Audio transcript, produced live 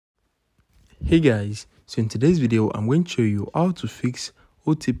Hey guys, so in today's video I'm going to show you how to fix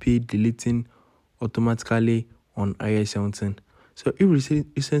OTP deleting automatically on iOS 17. So if you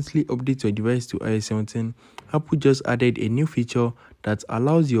recently update your device to iOS 17, Apple just added a new feature that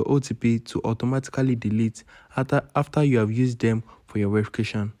allows your OTP to automatically delete after you have used them for your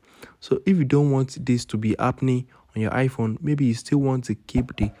verification. So if you don't want this to be happening on your iPhone, maybe you still want to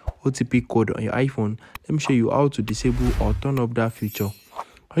keep the OTP code on your iPhone, let me show you how to disable or turn up that feature.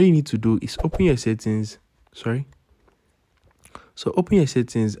 All you need to do is open your settings. Open your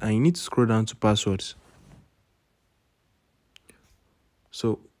settings and you need to scroll down to passwords.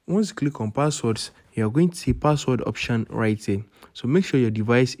 So once you click on passwords, you are going to see password option right here. So make sure your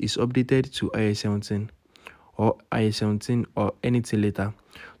device is updated to iOS 17 or iOS 17 or anything later.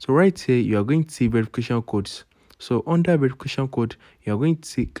 So right here, you are going to see verification codes. So under verification code, you are going to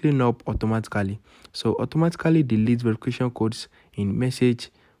see clean up automatically. So automatically delete verification codes in message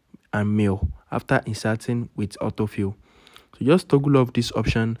and mail after inserting with autofill. So just toggle off this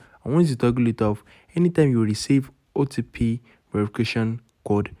option, and once you toggle it off, anytime you receive OTP verification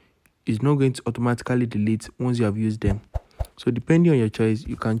code, it's not going to automatically delete once you have used them. So depending on your choice,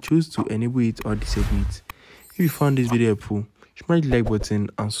 you can choose to enable it or disable it. If you found this video helpful, smash the like button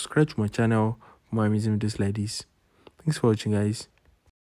and subscribe to my channel for more amazing videos like this. Thanks for watching, guys.